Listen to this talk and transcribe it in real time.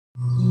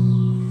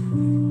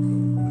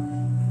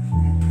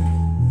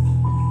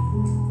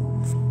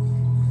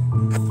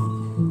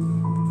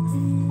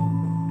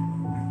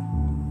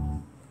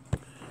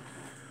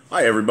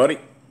Hi everybody,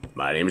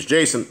 my name is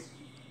Jason,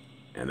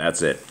 and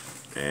that's it.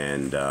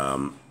 And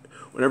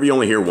whenever you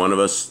only hear one of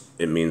us,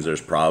 it means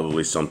there's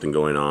probably something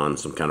going on,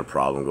 some kind of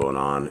problem going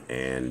on.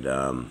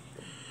 And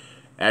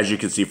as you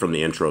can see from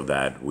the intro of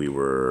that, we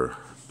were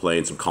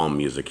playing some calm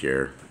music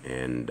here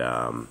and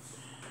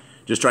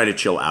just trying to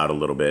chill out a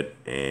little bit.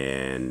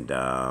 And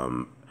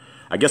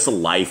I guess the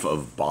life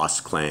of Boss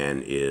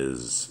Clan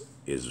is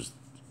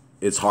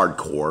it's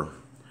hardcore.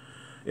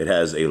 It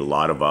has a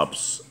lot of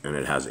ups and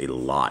it has a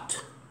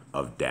lot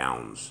of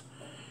downs.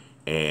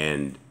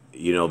 And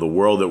you know, the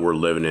world that we're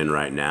living in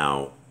right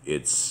now,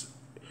 it's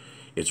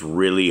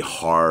really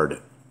hard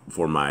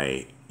for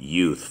my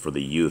youth, for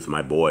the youth,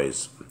 my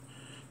boys,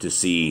 to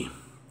see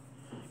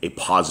a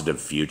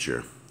positive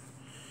future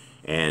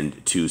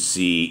and to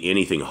see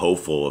anything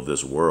hopeful of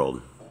this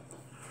world.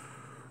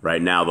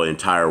 Right now, the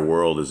entire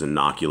world is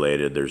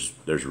inoculated.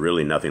 There's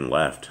really nothing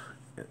left.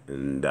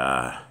 And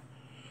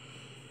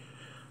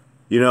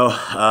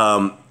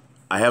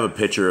I have a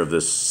picture of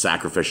this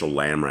sacrificial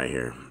lamb right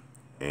here.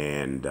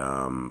 And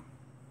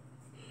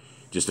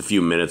just a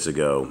few minutes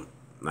ago,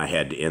 I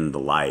had to end the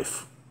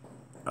life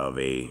of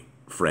a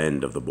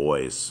friend of the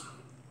boys.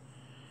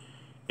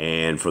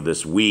 And for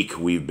this week,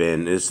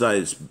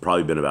 it's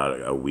probably been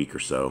about a week or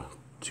so,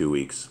 2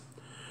 weeks.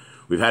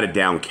 We've had a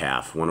down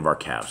calf, one of our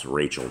calves,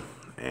 Rachel.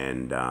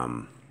 And,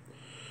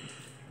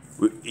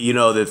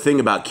 the thing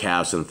about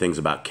calves and things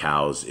about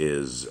cows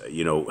is,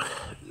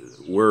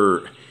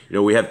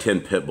 we have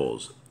 10 pit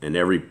bulls, and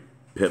every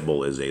pit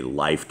bull is a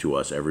life to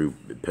us. Every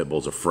pit bull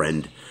is a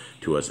friend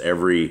to us.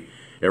 Every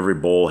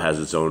bull has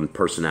its own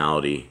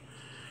personality,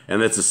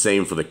 and that's the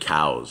same for the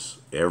cows.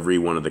 Every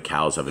one of the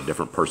cows have a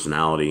different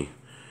personality.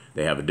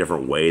 They have a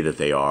different way that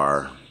they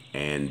are,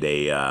 and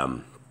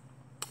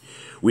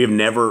we have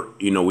never,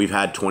 we've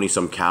had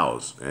 20-some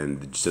cows,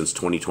 and since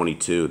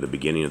 2022, the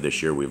beginning of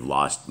this year, we've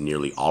lost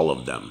nearly all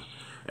of them.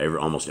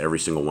 Almost every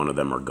single one of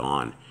them are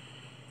gone,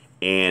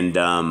 and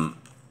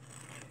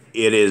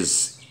it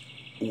is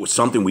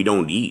something we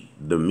don't eat,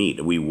 the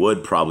meat. We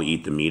would probably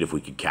eat the meat if we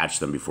could catch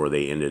them before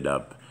they ended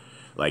up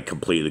like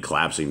completely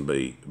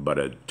collapsing. But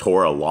a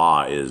Torah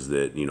law is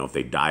that, if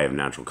they die of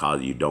natural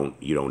cause, you don't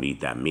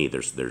eat that meat.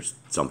 There's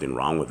something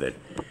wrong with it.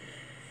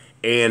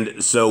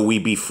 And so we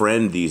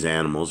befriend these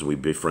animals. We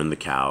befriend the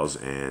cows,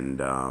 and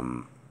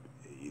the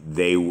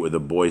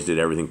boys did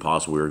everything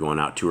possible. We were going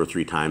out 2 or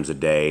 3 times a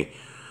day,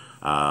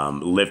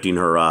 lifting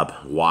her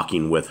up,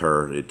 walking with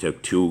her. It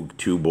took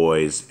two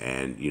boys,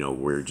 and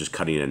we're just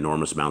cutting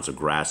enormous amounts of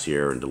grass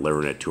here and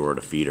delivering it to her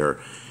to feed her.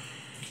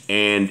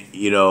 And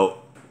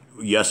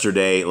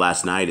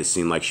last night, it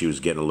seemed like she was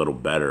getting a little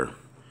better,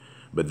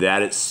 but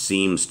that it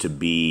seems to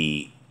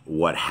be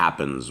what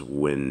happens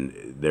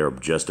when they're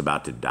just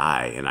about to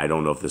die. And I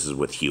don't know if this is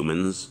with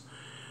humans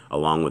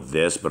along with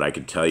this, but I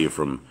could tell you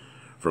from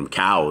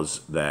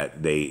cows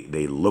that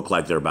they look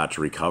like they're about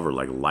to recover,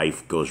 like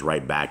life goes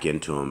right back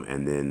into them,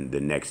 and then the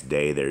next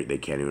day they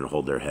can't even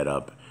hold their head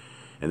up.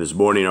 And this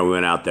morning we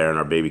went out there, and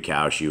our baby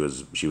cow, she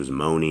was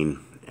moaning,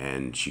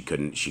 and she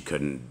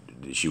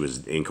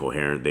was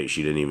incoherent.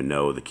 She didn't even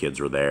know the kids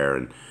were there.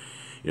 And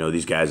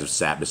these guys have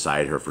sat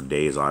beside her for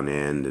days on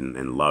end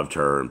and loved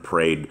her and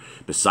prayed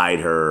beside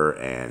her.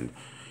 And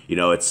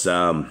it's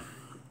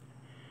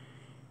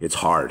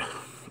hard.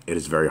 It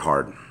is very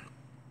hard.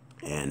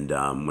 And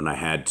when I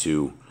had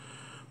to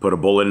put a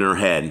bullet in her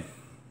head,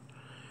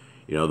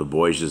 the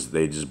boys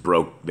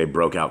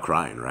broke out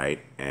crying, right?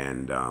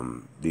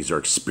 And these are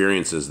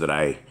experiences that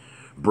I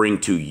bring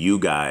to you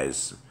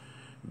guys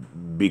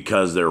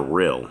because they're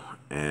real.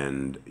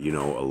 And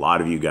a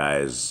lot of you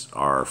guys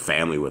are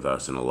family with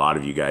us, and a lot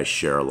of you guys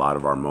share a lot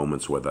of our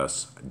moments with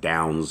us,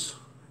 downs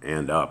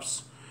and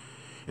ups.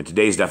 And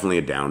today's definitely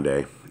a down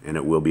day, and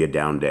it will be a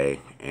down day.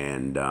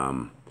 And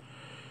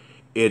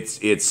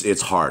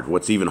it's hard.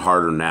 What's even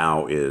harder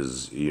now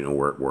is,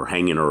 we're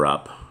hanging her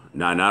up.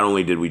 Not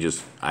only did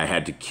I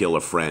had to kill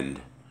a friend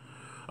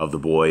of the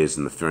boys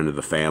and the friend of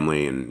the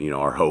family, and,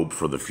 our hope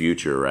for the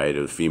future, right?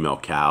 A female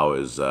cow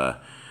is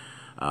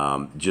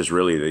just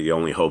really the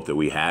only hope that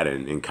we had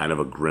in kind of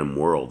a grim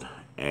world.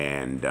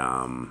 And,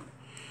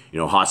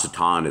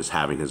 Hasatan is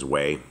having his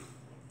way.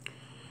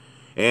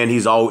 And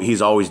he's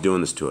always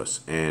doing this to us.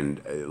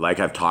 And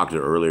like I've talked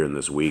earlier in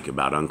this week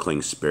about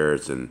unclean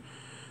spirits and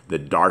the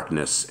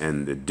darkness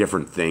and the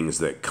different things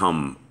that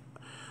come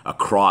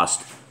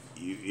across,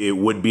 it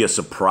would be a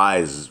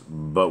surprise,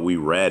 but we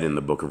read in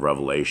the book of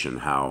Revelation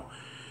how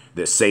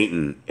that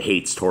Satan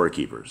hates Torah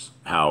keepers,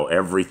 how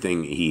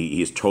everything,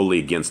 he is totally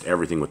against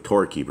everything with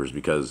Torah keepers,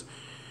 because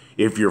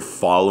if you're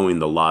following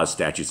the laws,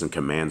 statutes, and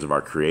commands of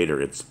our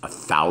Creator, it's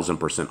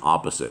 1,000%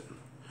 opposite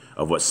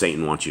of what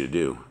Satan wants you to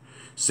do.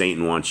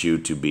 Satan wants you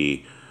to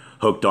be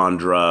hooked on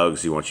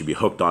drugs. He wants you to be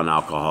hooked on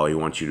alcohol. He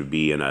wants you to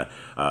be in a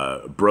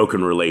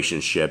broken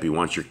relationship. He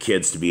wants your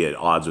kids to be at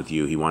odds with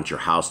you. He wants your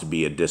house to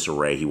be a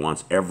disarray. He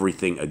wants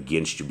everything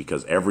against you,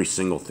 because every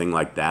single thing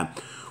like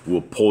that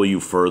will pull you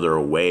further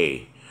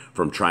away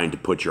from trying to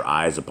put your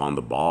eyes upon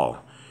the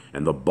ball.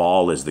 And the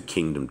ball is the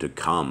kingdom to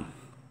come.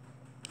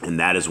 And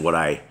that is what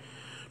I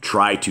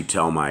try to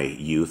tell my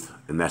youth,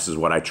 and this is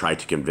what I try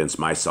to convince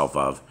myself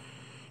of,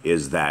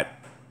 is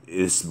that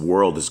this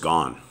world is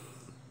gone.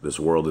 This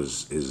world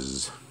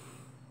is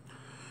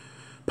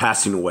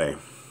passing away.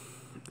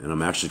 And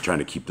I'm actually trying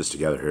to keep this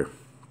together here.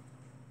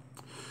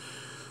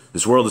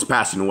 This world is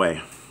passing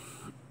away.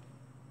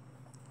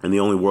 And the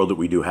only world that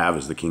we do have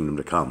is the kingdom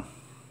to come.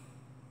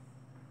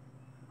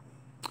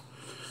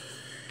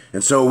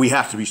 And so we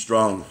have to be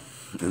strong.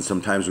 And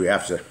sometimes we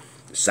have to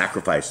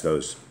sacrifice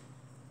those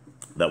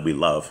that we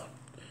love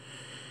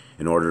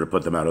in order to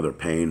put them out of their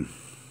pain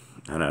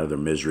and out of their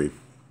misery.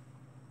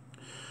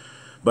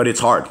 But it's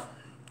hard.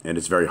 And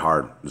it's very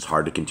hard. It's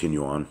hard to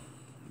continue on.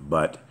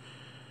 But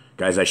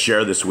guys, I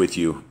share this with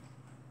you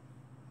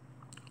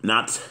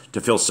not to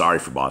feel sorry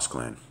for Boss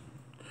Clan.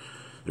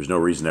 There's no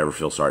reason to ever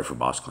feel sorry for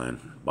Boss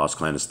Clan. Boss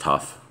Clan is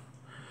tough.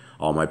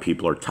 All my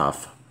people are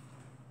tough.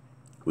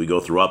 We go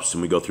through ups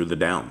and we go through the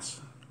downs.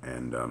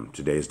 And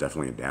today is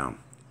definitely a down.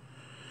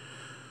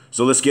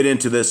 So let's get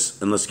into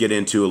this, and let's get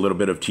into a little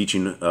bit of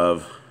teaching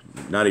of,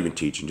 not even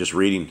teaching, just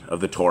reading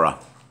of the Torah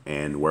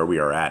and where we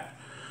are at.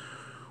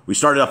 We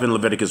started up in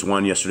Leviticus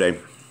 1 yesterday,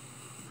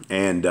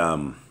 and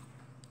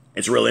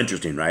it's real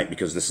interesting, right?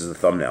 Because this is the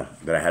thumbnail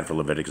that I had for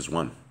Leviticus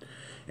 1,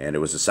 and it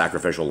was a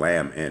sacrificial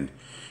lamb. And,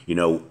 you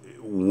know,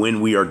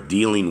 when we are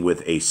dealing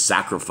with a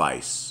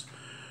sacrifice,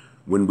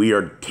 when we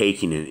are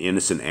taking an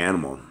innocent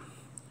animal,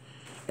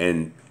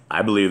 and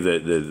I believe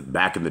that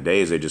back in the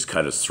days they just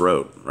cut his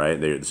throat,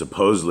 right?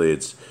 Supposedly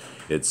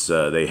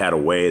they had a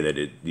way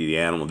that the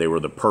animal, they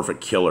were the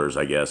perfect killers,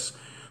 I guess,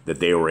 that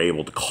they were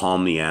able to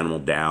calm the animal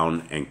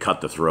down and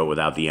cut the throat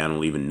without the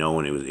animal even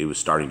knowing it was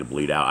starting to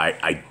bleed out.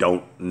 I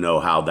don't know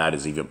how that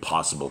is even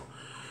possible.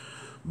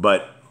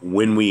 But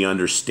when we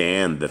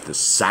understand that the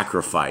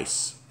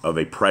sacrifice of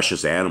a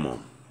precious animal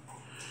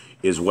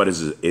is what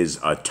is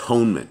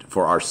atonement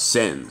for our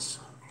sins,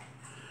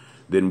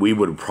 then we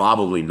would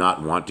probably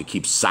not want to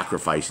keep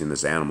sacrificing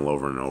this animal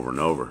over and over and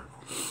over.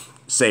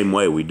 Same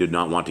way, we did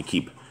not want to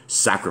keep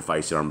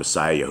sacrificing our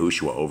Messiah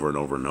Yahushua over and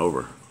over and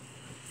over.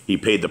 He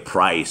paid the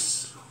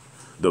price,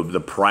 the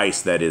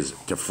price that is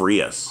to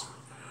free us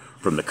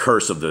from the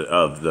curse of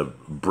the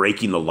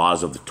breaking the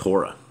laws of the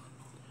Torah.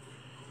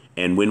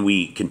 And when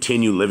we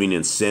continue living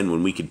in sin,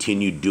 when we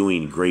continue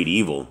doing great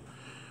evil,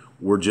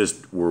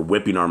 we're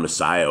whipping our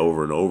Messiah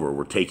over and over.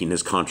 We're taking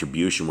his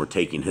contribution. We're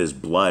taking his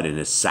blood and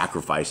his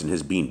sacrifice and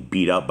his being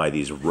beat up by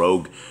these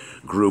rogue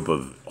group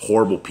of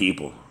horrible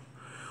people,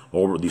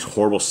 over these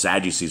horrible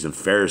Sadducees and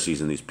Pharisees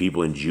and these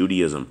people in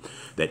Judaism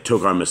that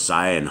took our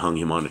Messiah and hung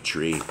him on a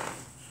tree.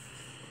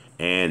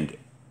 And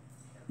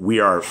we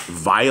are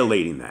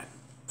violating that.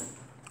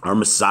 Our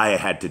Messiah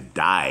had to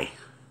die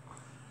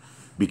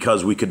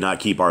because we could not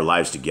keep our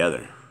lives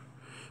together,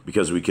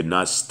 because we could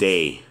not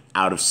stay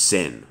out of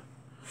sin,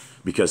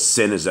 because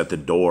sin is at the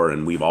door,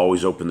 and we've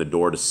always opened the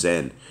door to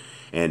sin.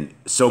 And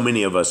so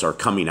many of us are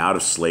coming out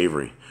of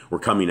slavery. We're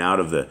coming out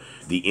of the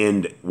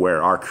end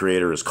where our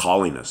Creator is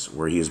calling us,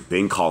 where he has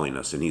been calling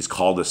us, and he's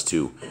called us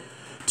to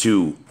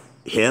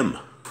him.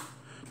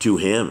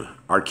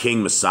 Our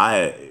King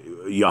Messiah,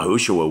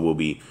 Yahushua, will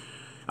be,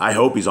 I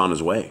hope he's on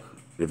his way.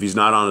 If he's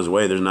not on his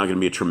way, there's not going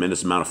to be a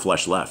tremendous amount of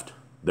flesh left.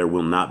 There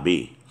will not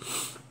be.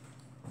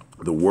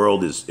 The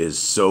world is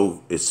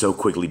so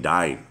quickly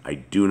dying. I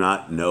do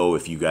not know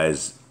if you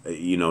guys,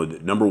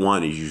 number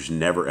one is you should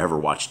never ever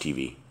watch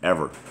TV,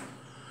 ever.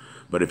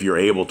 But if you're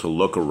able to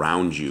look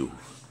around you,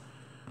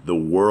 the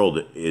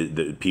world,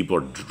 the people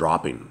are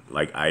dropping.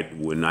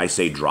 When I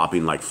say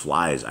dropping like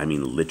flies, I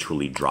mean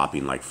literally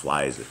dropping like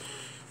flies.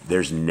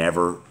 There's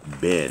never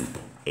been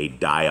a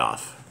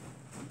die-off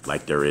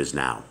like there is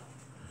now.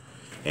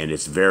 And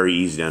it's very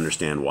easy to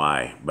understand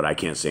why, but I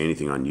can't say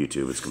anything on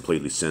YouTube. It's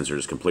completely censored.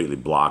 It's completely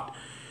blocked.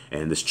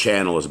 And this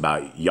channel is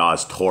about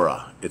Yah's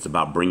Torah. It's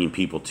about bringing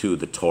people to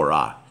the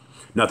Torah.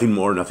 Nothing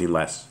more, nothing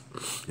less.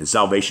 And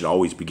salvation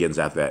always begins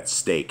at that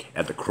stake,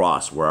 at the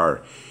cross, where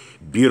our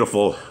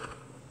beautiful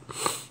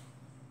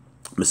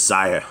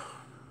Messiah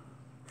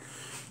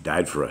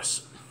died for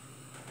us.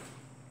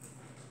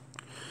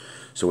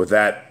 So with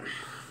that,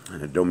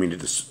 and I don't mean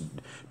to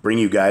bring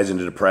you guys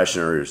into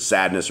depression or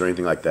sadness or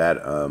anything like that.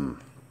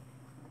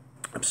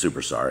 I'm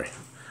super sorry.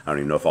 I don't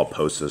even know if I'll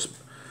post this.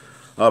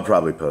 I'll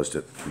probably post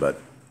it,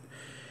 but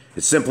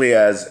it's simply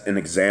as an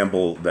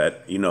example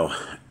that,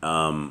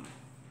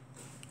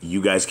 you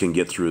guys can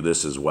get through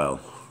this as well.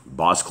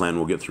 Boss Clan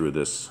will get through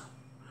this.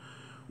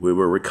 We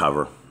will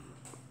recover.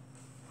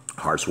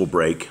 Hearts will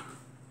break.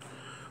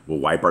 We'll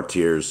wipe our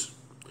tears.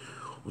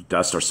 We'll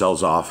dust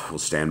ourselves off. We'll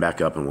stand back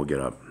up and we'll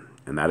get up.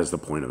 And that is the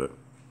point of it.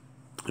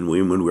 And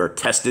when we are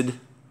tested,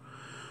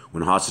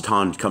 when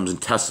Hasatan comes and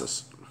tests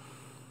us,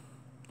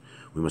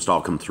 we must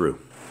all come through.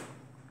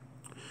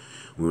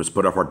 We must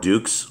put up our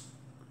dukes.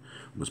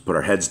 We must put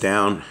our heads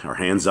down, our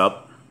hands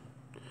up,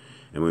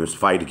 and we must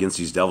fight against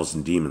these devils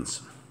and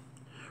demons.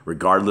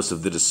 Regardless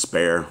of the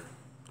despair,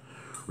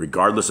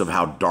 regardless of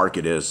how dark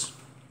it is,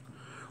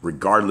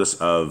 regardless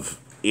of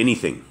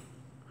anything,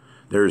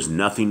 there is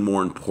nothing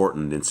more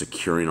important than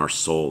securing our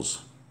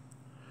souls.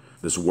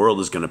 This world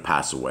is going to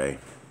pass away.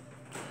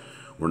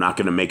 We're not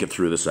going to make it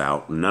through this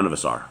out. None of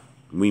us are.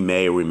 We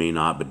may or we may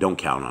not, but don't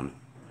count on it.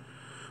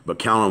 But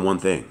count on one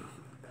thing.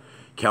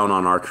 Count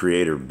on our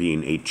Creator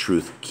being a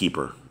truth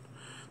keeper,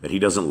 that he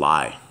doesn't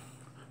lie,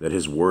 that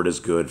his word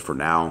is good for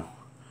now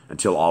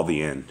until all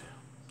the end.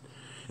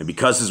 And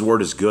because his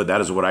word is good,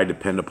 that is what I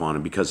depend upon.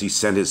 And because he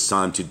sent his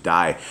son to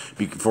die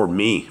for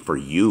me, for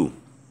you,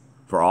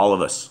 for all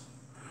of us,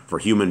 for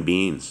human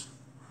beings,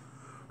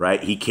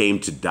 right? He came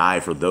to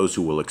die for those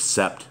who will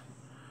accept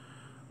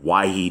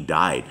why he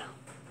died.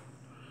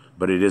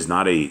 But it is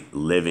not a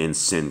live in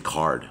sin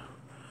card.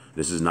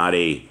 This is not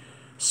a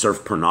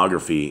surf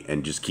pornography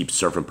and just keep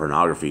surfing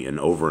pornography and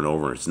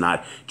over. It's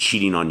not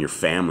cheating on your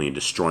family and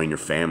destroying your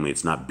family.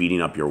 It's not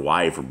beating up your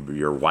wife or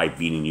your wife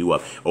beating you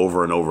up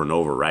over and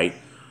over, right?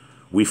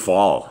 We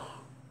fall.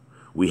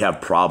 We have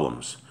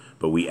problems.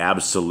 But we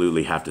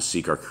absolutely have to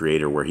seek our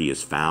Creator where he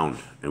is found.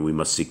 And we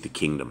must seek the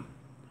kingdom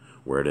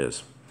where it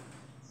is.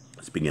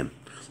 Let's begin.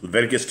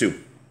 Leviticus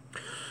 2.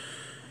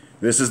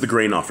 This is the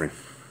grain offering.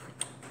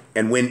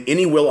 And when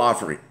any will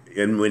offer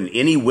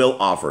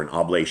an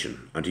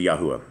oblation unto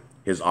Yahuwah,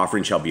 his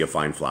offering shall be of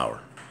fine flour,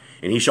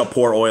 and he shall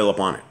pour oil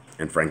upon it,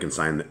 and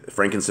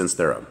frankincense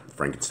thereof.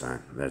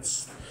 Frankenstein.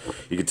 That's,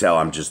 you can tell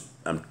I'm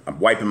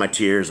wiping my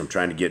tears. I'm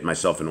trying to get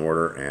myself in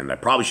order, and I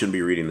probably shouldn't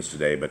be reading this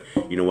today, but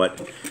you know what?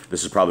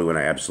 This is probably when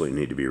I absolutely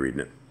need to be reading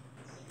it.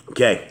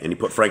 Okay, and he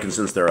put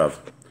frankincense thereof.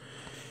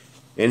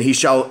 And he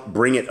shall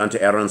bring it unto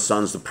Aaron's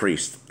sons the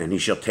priest, and he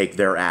shall take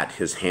thereat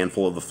his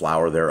handful of the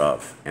flour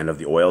thereof, and of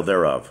the oil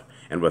thereof,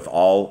 and with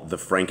all the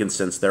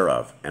frankincense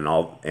thereof, and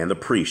the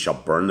priest shall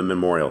burn the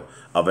memorial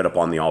of it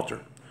upon the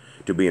altar,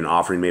 to be an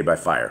offering made by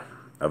fire,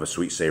 of a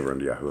sweet savor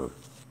unto Yahuwah.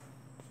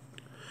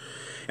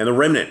 And the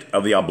remnant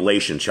of the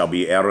oblation shall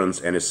be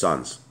Aaron's and his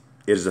sons.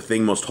 It is the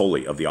thing most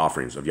holy of the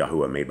offerings of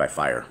Yahuwah made by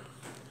fire.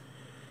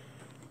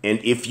 And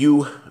if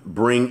you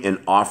bring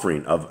an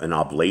offering of an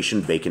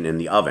oblation baken in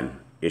the oven,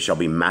 it shall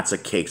be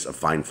matzah cakes of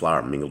fine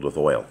flour mingled with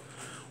oil,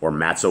 or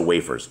matzah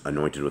wafers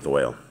anointed with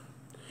oil.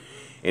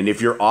 And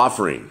if your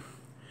offering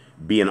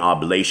be an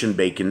oblation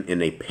baken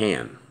in a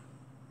pan,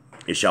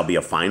 it shall be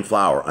a fine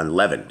flour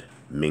unleavened,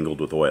 mingled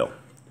with oil.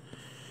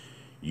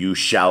 You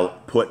shall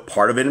put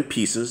part of it in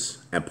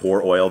pieces and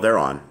pour oil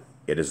thereon.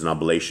 It is an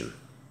oblation.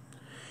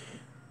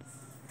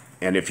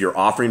 And if your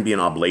offering be an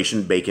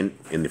oblation baken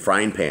in the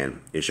frying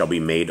pan, it shall be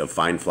made of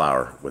fine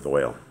flour with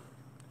oil.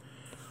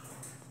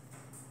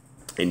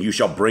 And you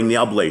shall bring the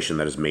oblation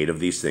that is made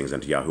of these things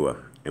unto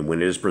Yahuwah. And when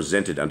it is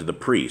presented unto the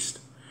priest,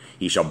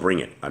 he shall bring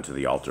it unto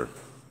the altar.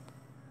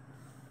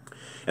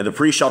 And the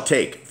priest shall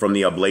take from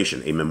the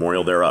oblation a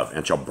memorial thereof,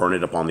 and shall burn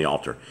it upon the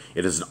altar.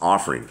 It is an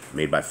offering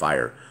made by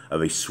fire,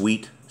 of a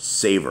sweet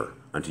savor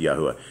unto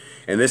Yahuwah.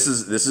 And this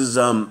is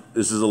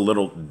a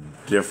little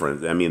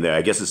different. I mean,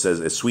 I guess it says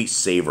a sweet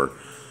savor.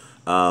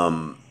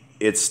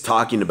 It's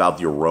talking about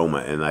the aroma,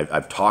 and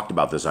I've talked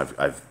about this.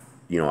 I've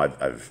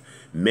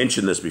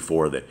mentioned this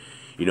before, that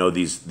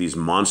these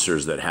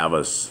monsters that have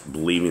us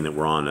believing that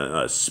we're on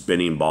a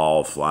spinning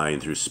ball flying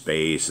through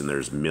space, and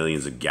there's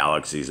millions of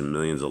galaxies and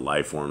millions of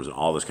life forms and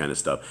all this kind of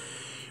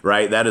stuff,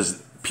 right? That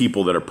is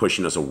people that are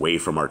pushing us away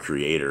from our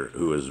Creator,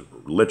 who is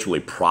literally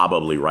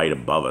probably right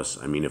above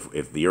us. I mean,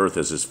 if the earth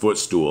is his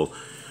footstool,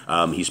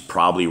 he's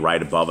probably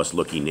right above us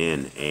looking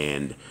in,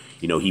 and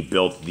he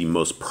built the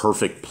most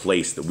perfect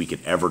place that we could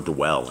ever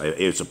dwell.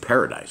 It's a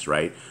paradise,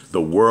 right?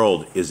 The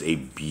world is a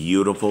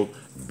beautiful,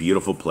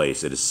 beautiful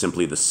place. It is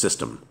simply the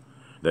system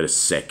that is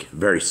sick,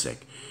 very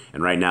sick.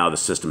 And right now the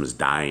system is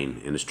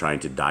dying and is trying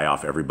to die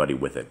off everybody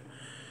with it.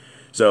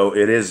 So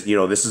it is,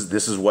 this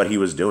is what he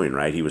was doing,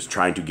 right? He was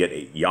trying to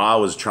get, Yah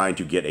was trying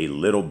to get a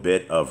little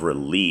bit of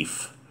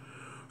relief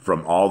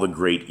from all the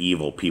great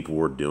evil people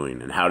were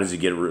doing. And how does he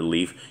get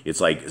relief? It's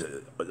like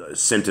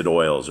scented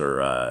oils,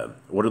 or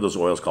what are those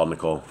oils called,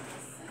 Nicole?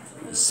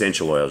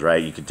 Essential oils,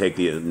 right? You could take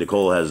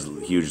Nicole has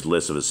a huge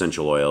list of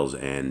essential oils,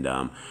 and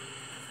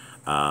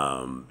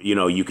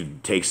you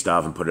could take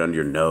stuff and put it under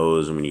your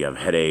nose, and when you have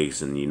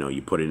headaches, and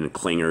you put it in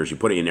clingers, you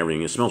put it in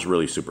everything. It smells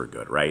really super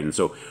good, right? And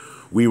so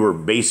we were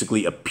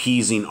basically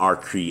appeasing our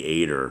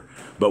Creator,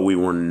 but we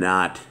were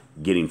not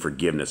getting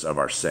forgiveness of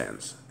our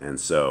sins. And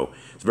so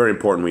it's very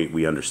important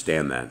we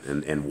understand that,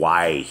 and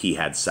why he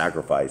had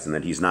sacrifice, and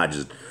that he's not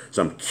just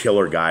some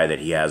killer guy that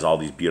he has all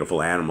these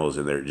beautiful animals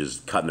and they're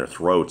just cutting their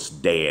throats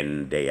day in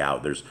and day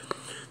out. There's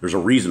a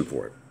reason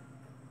for it.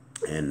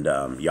 And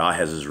Yah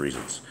has his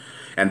reasons.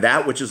 And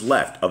that which is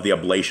left of the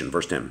oblation,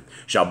 verse 10,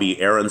 shall be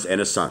Aaron's and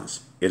his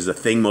sons. It is the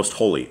thing most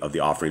holy of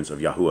the offerings of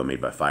Yahuwah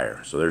made by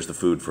fire. So there's the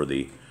food for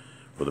the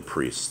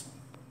priests.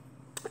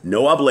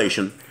 No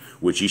oblation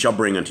which ye shall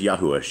bring unto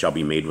Yahuwah shall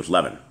be made with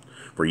leaven.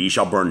 For ye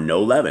shall burn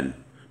no leaven,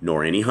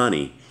 nor any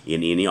honey,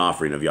 in any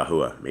offering of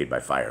Yahuwah made by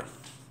fire.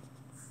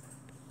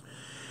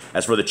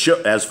 As for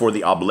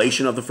the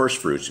oblation of the first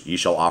fruits, ye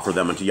shall offer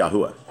them unto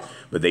Yahuwah,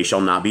 but they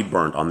shall not be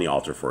burnt on the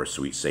altar for a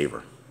sweet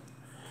savor.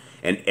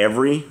 And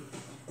every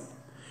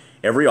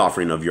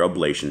offering of your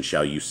oblation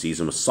shall you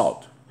season with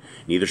salt.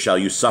 Neither shall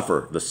you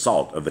suffer the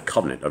salt of the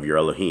covenant of your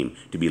Elohim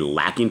to be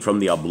lacking from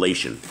the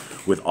oblation.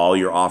 With all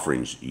your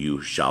offerings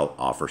you shall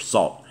offer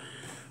salt.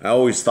 I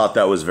always thought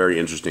that was very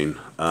interesting.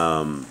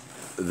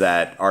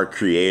 That our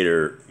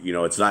Creator,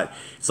 it's like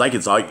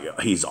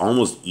he's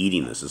almost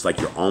eating this. It's like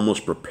you're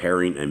almost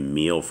preparing a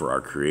meal for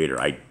our Creator.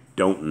 I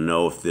don't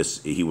know if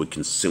he would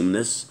consume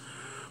this,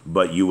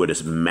 but you would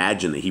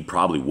imagine that he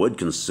probably would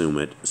consume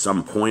it at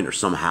some point or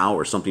somehow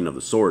or something of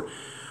the sort,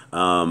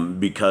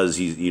 because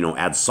he's,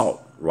 adds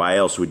salt. Why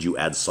else would you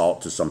add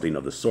salt to something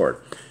of the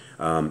sort?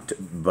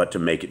 But to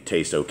make it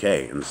taste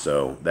okay. And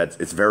so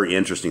it's very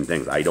interesting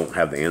things. I don't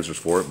have the answers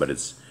for it, but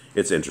it's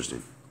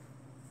interesting.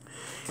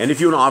 And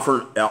if you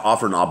offer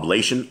an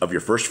oblation of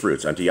your first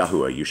fruits unto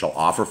Yahuwah, you shall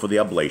offer for the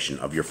oblation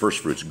of your first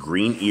fruits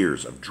green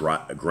ears of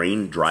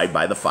grain dried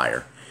by the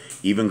fire,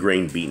 even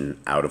grain beaten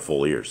out of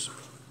full ears.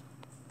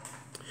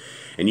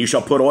 And you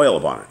shall put oil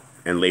upon it,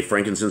 and lay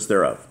frankincense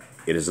thereof.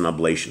 It is an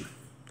oblation.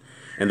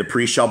 And the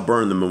priest shall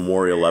burn the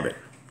memorial of it,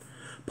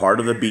 part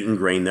of the beaten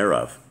grain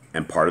thereof,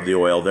 and part of the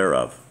oil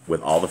thereof,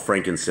 with all the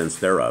frankincense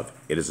thereof.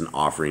 It is an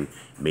offering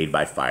made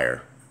by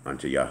fire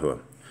unto Yahuwah.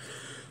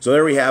 So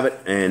there we have it,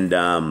 and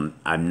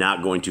I'm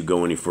not going to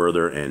go any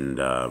further and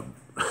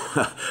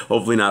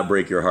hopefully not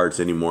break your hearts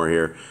anymore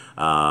here.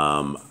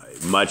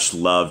 Much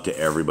love to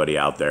everybody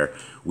out there.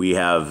 We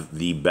have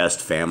the best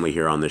family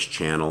here on this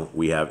channel.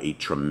 We have a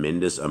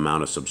tremendous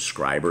amount of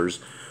subscribers,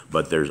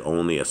 but there's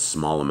only a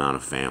small amount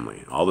of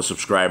family. All the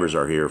subscribers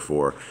are here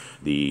for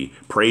the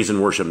praise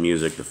and worship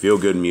music, the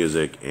feel-good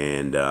music,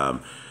 and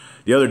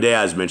the other day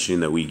I was mentioning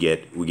that we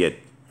get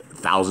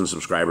 1,000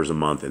 subscribers a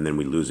month, and then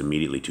we lose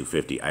immediately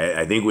 250.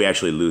 I think we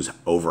actually lose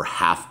over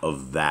half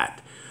of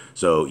that.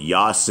 So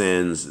Yah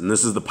sends, and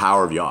this is the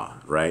power of Yah,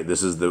 right?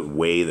 This is the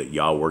way that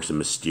Yah works in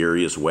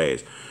mysterious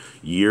ways.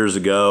 Years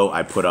ago,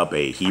 I put up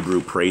a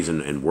Hebrew praise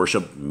and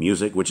worship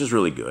music, which is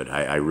really good.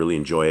 I really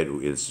enjoy it.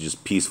 It's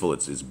just peaceful.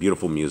 It's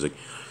beautiful music.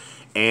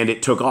 And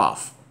it took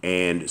off.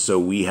 And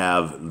so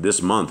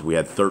this month, we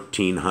had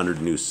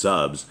 1,300 new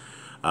subs.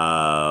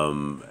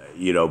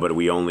 But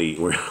we're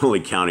only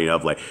counting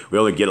up, we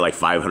only get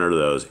 500 of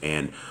those,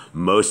 and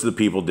most of the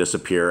people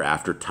disappear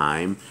after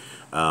time.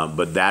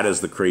 But that is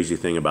the crazy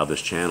thing about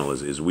this channel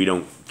is we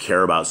don't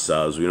care about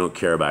subs, we don't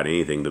care about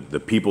anything. The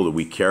people that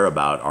we care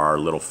about are our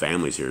little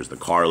families here, the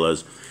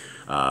Carlas,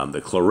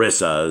 the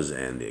Clarissas,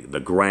 and the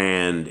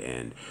Grand,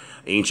 and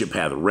Ancient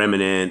Path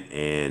Remnant,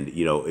 and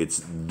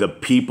it's the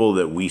people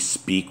that we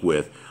speak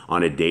with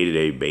on a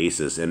day-to-day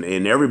basis, and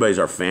everybody's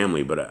our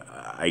family, but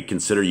I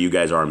consider you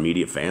guys our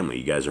immediate family.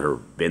 You guys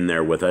have been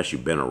there with us.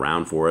 You've been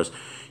around for us.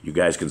 You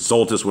guys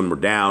consult us when we're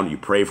down. You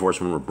pray for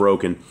us when we're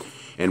broken.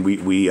 And we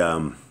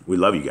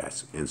love you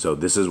guys. And so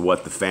this is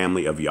what the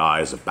family of Yah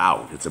is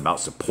about. It's about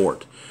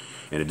support.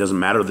 And it doesn't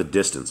matter the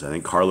distance. I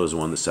think Carla is the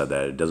one that said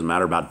that. It doesn't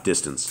matter about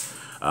distance.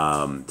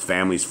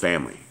 Family's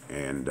family.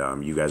 And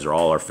you guys are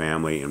all our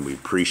family, and we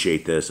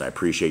appreciate this. I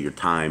appreciate your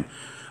time.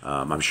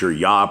 I'm sure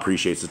Yah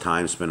appreciates the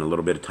time, spend a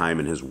little bit of time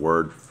in His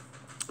Word.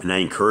 And I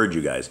encourage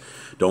you guys,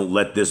 don't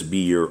let this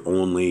be your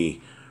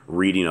only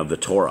reading of the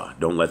Torah.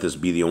 Don't let this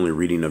be the only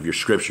reading of your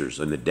scriptures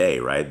in the day,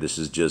 right? This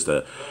is just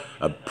a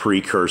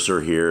precursor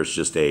here. It's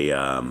just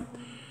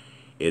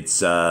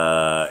it's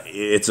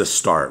a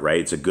start, right?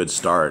 It's a good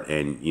start.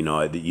 And,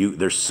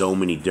 there's so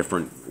many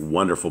different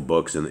wonderful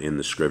books in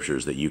the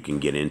scriptures that you can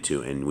get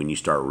into. And when you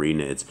start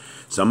reading it,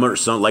 some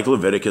like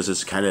Leviticus,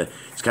 it's kind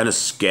of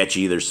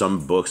sketchy. There's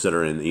some books that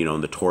are in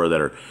the Torah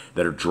that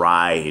are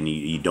dry, and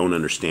you don't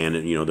understand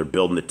it. They're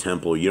building the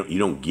temple. You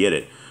don't get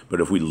it. But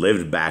if we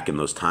lived back in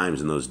those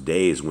times, in those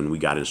days when we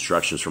got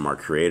instructions from our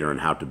Creator on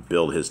how to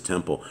build His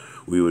temple,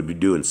 we would be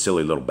doing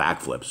silly little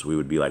backflips. We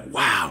would be like,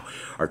 wow,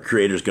 our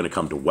Creator's going to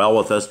come to dwell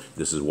with us.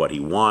 This is what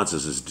He wants.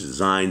 This is His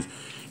designs.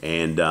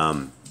 And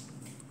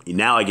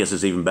now I guess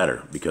it's even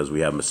better because we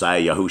have Messiah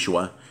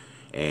YHWH,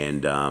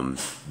 and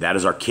that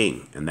is our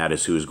King, and that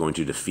is who is going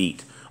to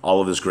defeat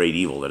all of this great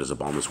evil that is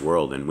upon this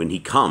world. And when He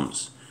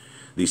comes,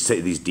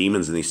 these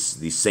demons and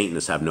these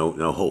Satanists have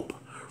no hope.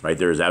 Right?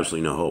 There is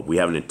absolutely no hope. We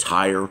have an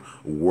entire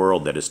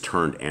world that is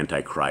turned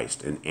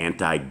anti-Christ, an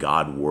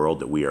anti-God world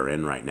that we are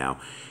in right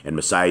now. And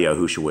Messiah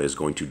YHWH is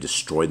going to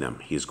destroy them.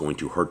 He is going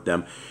to hurt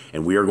them,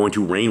 and we are going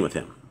to reign with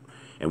Him.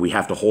 And we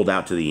have to hold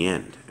out to the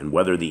end. And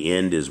whether the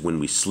end is when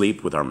we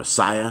sleep with our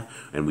Messiah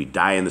and we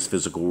die in this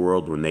physical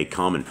world, when they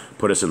come and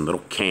put us in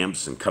little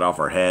camps and cut off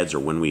our heads, or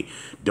when we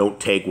don't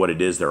take what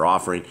it is they're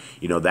offering,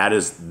 that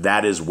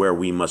is where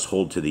we must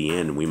hold to the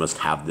end, and we must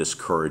have this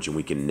courage, and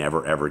we can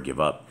never, ever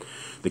give up.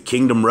 The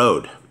kingdom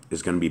road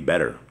is going to be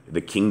better.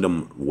 The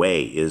kingdom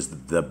way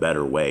is the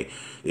better way.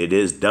 It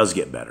does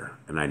get better,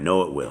 and I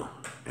know it will.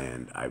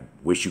 And I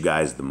wish you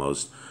guys the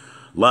most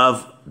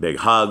love, big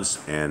hugs,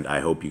 and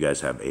I hope you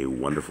guys have a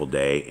wonderful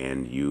day.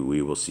 And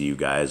we will see you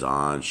guys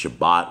on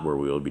Shabbat, where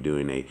we will be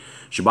doing a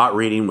Shabbat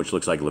reading, which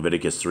looks like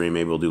Leviticus 3.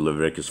 Maybe we'll do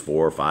Leviticus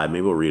 4 or 5.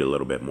 Maybe we'll read a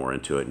little bit more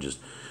into it and just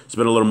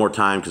spend a little more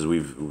time, because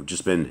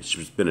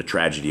it's been a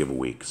tragedy of a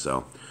week.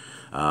 So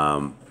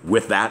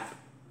with that,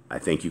 I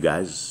thank you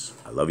guys.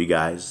 I love you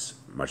guys.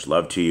 Much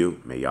love to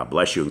you. May God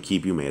bless you and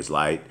keep you. May his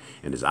light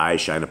and his eyes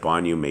shine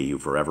upon you. May you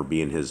forever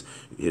be in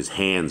his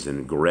hands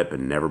and grip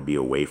and never be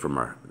away from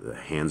the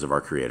hands of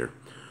our Creator.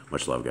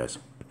 Much love, guys.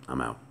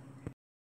 I'm out.